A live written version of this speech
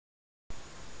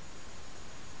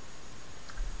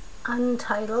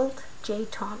Untitled, J.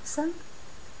 Thomson.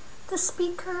 The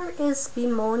speaker is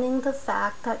bemoaning the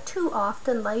fact that too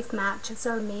often life matches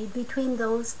are made between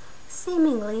those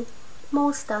seemingly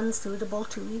most unsuitable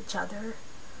to each other.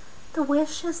 The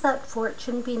wish is that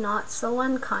fortune be not so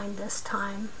unkind this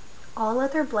time. All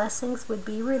other blessings would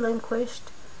be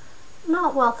relinquished,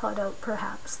 not well thought out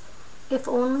perhaps, if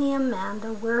only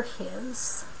Amanda were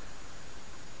his.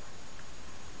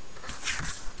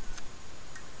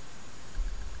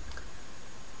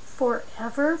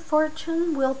 Forever,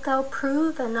 fortune, wilt thou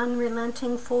prove an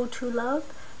unrelenting foe to love,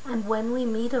 and when we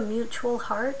meet a mutual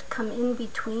heart, come in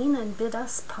between and bid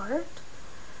us part?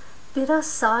 Bid us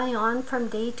sigh on from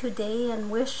day to day, and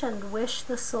wish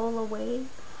the soul away,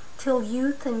 till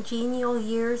youth and genial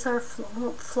years are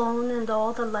flown, and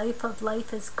all the life of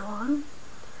life is gone?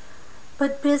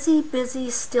 But busy, busy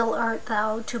still art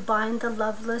thou, to bind the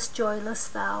loveless, joyless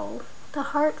vow, the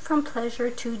heart from pleasure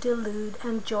to delude,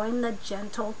 and join the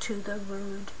gentle to the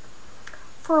rude.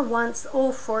 For once,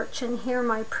 O fortune, hear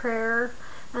my prayer,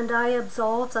 and I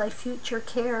absolve thy future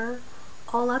care.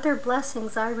 All other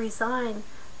blessings I resign,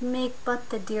 make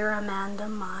but the dear Amanda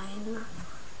mine.